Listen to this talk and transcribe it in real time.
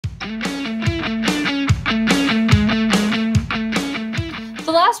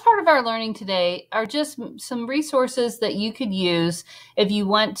of our learning today are just some resources that you could use if you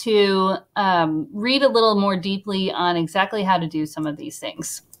want to read a little more deeply on exactly how to do some of these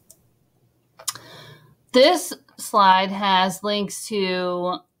things. This slide has links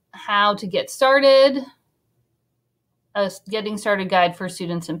to how to get started, a getting started guide for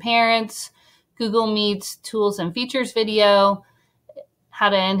students and parents, Google Meets tools and features video, how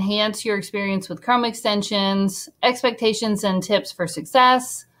to enhance your experience with Chrome extensions, expectations and tips for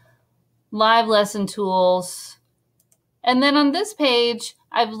success, live lesson tools. And then on this page,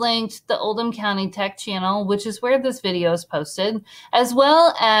 I've linked the Oldham County Tech channel, which is where this video is posted, as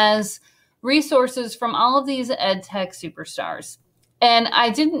well as resources from all of these EdTech superstars. And I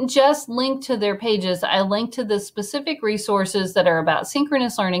didn't just link to their pages, I linked to the specific resources that are about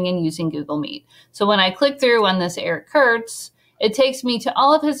synchronous learning and using Google Meet. So when I click through on this Eric Kurtz, it takes me to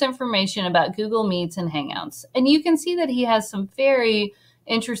all of his information about Google Meets and Hangouts. And you can see that he has some very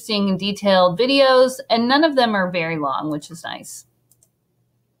interesting and detailed videos, and none of them are very long, which is nice.